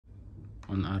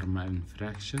on Arrma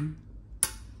Infraction.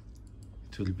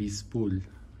 It will be spool,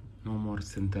 no more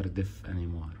center diff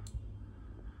anymore.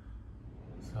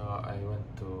 So I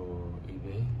went to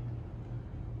eBay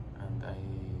and I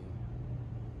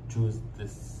choose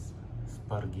this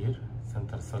Spur gear,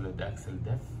 center solid axle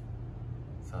diff.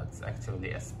 So it's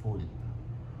actually a spool.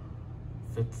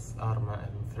 Fits Arrma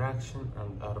Infraction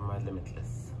and Arrma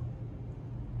Limitless.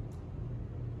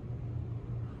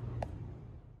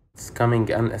 It's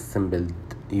coming unassembled.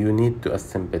 You need to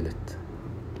assemble it,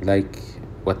 like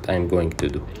what I'm going to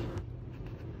do.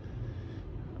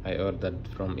 I ordered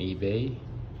from eBay.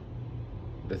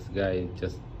 This guy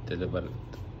just delivered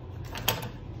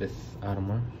this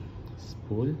Arrma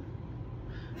spool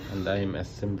and I'm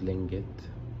assembling it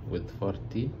with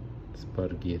 40 Spur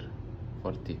gear,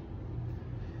 40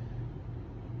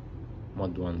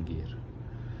 mod 1 gear.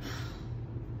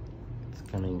 It's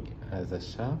coming as a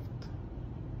shaft,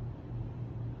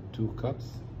 2 cups,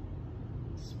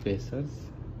 spacers,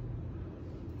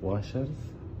 washers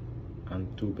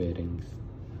and 2 bearings,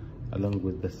 along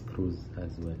with the screws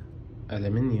as well.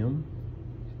 Aluminium,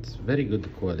 it's very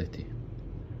good quality.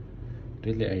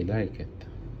 Really, I like it,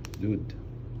 dude.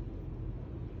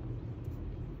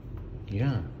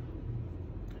 Yeah,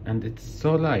 and it's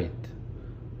so light.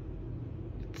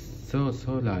 It's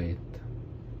so light.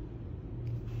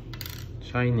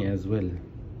 Shiny as well.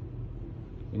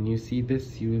 When you see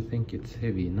this, you will think it's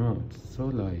heavy. No, it's so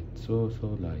light, so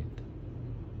light.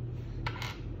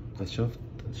 The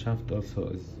shaft also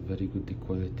is very good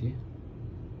quality.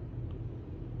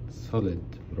 Solid,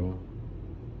 bro.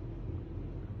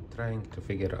 Trying to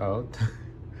figure out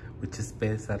which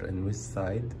spacer and which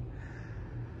side.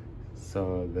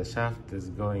 So the shaft is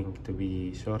going to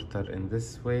be shorter in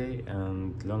this way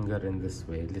and longer in this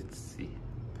way. Let's see.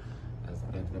 As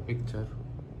in the picture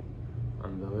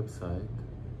on the website,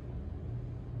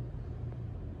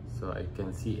 so I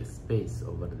can see a space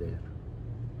over there.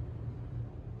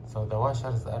 So the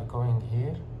washers are going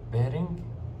here, bearing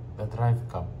the drive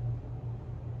cup.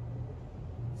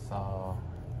 So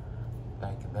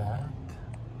like that,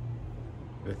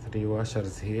 the 3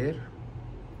 washers here,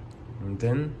 and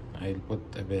then I'll put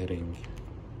a bearing.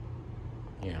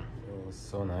 Yeah,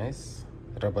 so nice.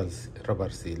 Rubber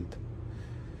sealed.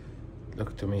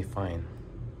 Look to me fine.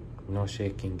 No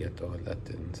shaking at all at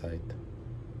the inside.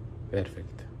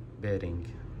 Perfect. Bearing,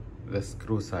 the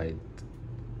screw side.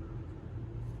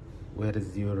 Where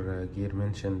is your gear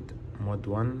mentioned mod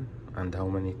 1 and how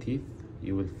many teeth?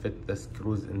 You will fit the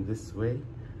screws in this way,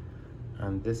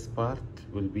 and this part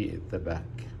will be at the back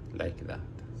like that.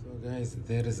 So guys,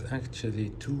 there is actually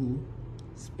 2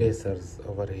 spacers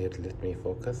over here. Let me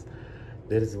focus.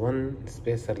 There is one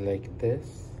spacer like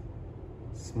this,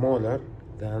 smaller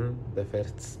than the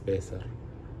first spacer.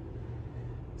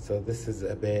 So this is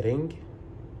a bearing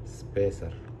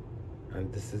spacer,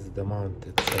 and this is the mount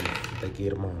itself, the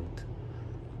gear mount.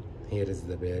 Here is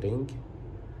the bearing,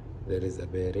 there is a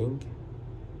bearing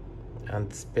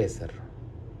and spacer,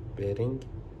 bearing,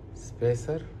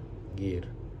 spacer, gear.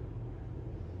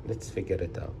 Let's figure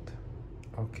it out.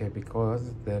 Okay,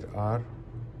 because there are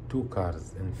 2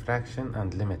 cars, Infraction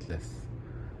and Limitless.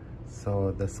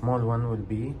 So the small one will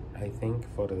be, I think,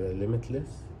 for the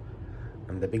Limitless,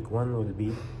 and the big one will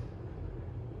be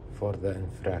for the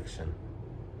Infraction.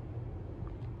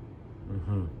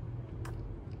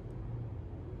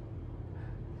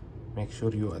 Make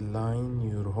sure you align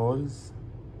your holes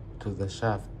to the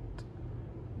shaft,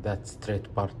 that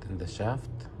straight part in the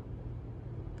shaft,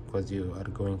 because you are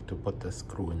going to put a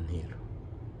screw in here,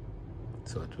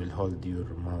 so it will hold your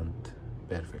mount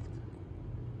perfect.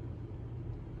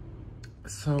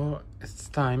 So it's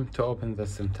time to open the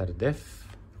center diff.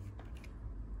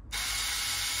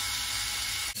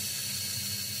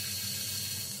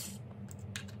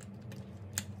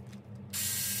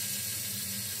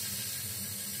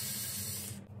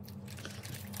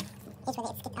 Usually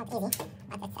it skips out easy,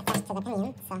 but it's attached to the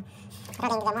pinion, so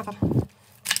running the motor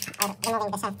or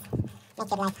removing the shaft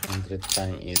makes your life 100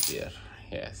 times easier.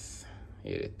 Yes,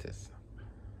 here it is.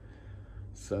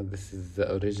 So this is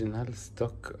the original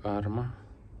stock Arrma,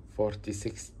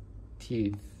 46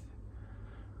 teeth,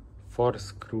 4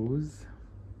 screws.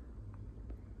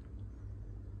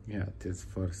 Yeah, it is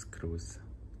 4 screws.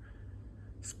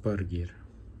 Spur gear.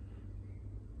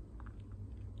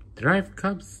 Drive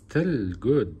cup still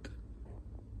good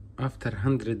after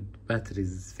 100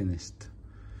 batteries finished.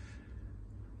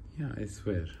 Yeah, I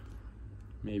swear,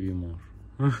 maybe more.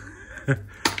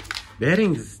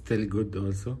 Bearings still good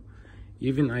also.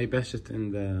 Even I bash it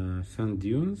in the sand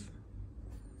dunes.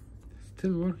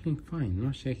 Still working fine,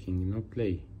 no shaking, no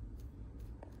play.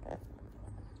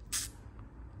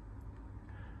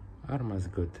 Arrma is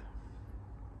good.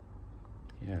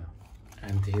 Yeah,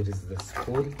 and here is the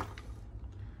spool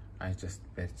I just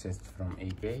purchased from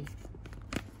eBay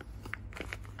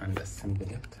and assemble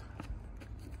it.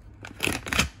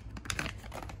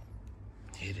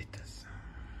 Here it is.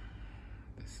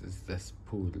 This is the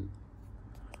spool.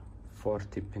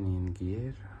 40 pinion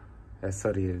gear.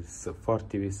 Sorry, it's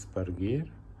 40 Spur gear.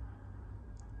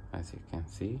 As you can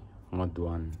see, mod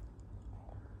 1.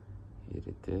 Here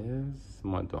it is,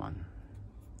 mod 1.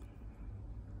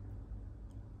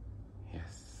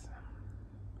 Yes.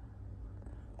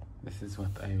 This is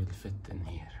what I will fit in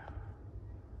here.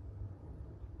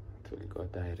 It will go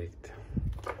direct.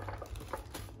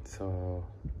 So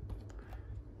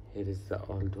here is the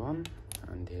old one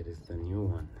and here is the new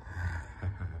one.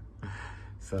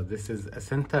 So this is a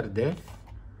center diff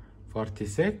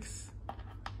 46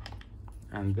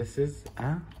 and this is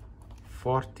a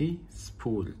 40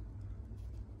 spool,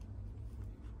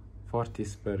 40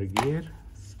 Spur gear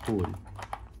spool.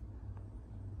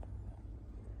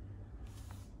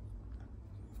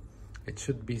 It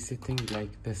should be sitting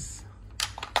like this,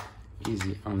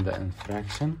 easy on the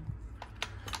infraction.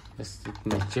 Just let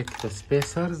me check the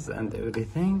spacers and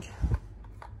everything.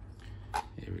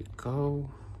 Here we go.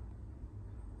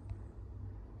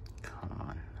 Come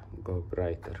on, go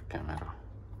brighter camera.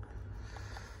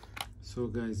 So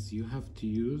guys, you have to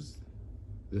use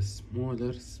the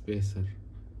smaller spacer.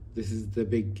 This is the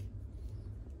big.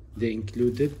 They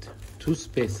included 2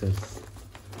 spacers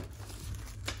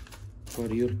for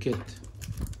your kit.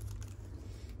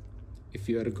 If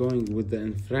you are going with the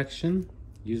infraction,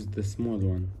 use the small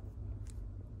one,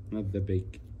 not the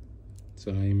big.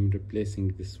 So I'm replacing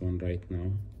this one right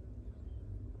now.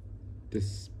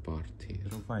 This part here.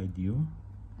 Provide you.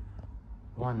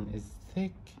 One is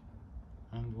thick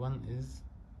and one is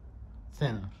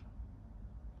thinner.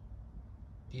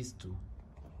 These two.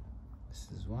 This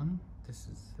is one, this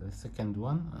is the second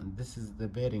one, and this is the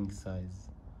bearing size.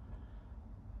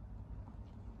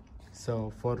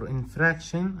 So for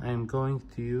infraction, I'm going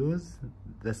to use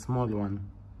the small one,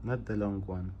 not the long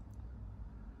one.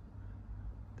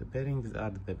 The bearings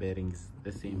are the bearings,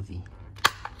 the same.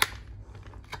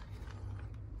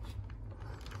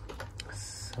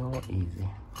 So easy.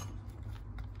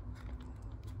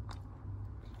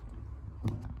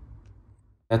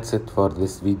 That's it for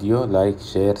this video. Like,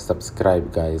 share,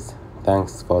 subscribe guys.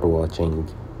 Thanks for watching.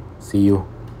 See you.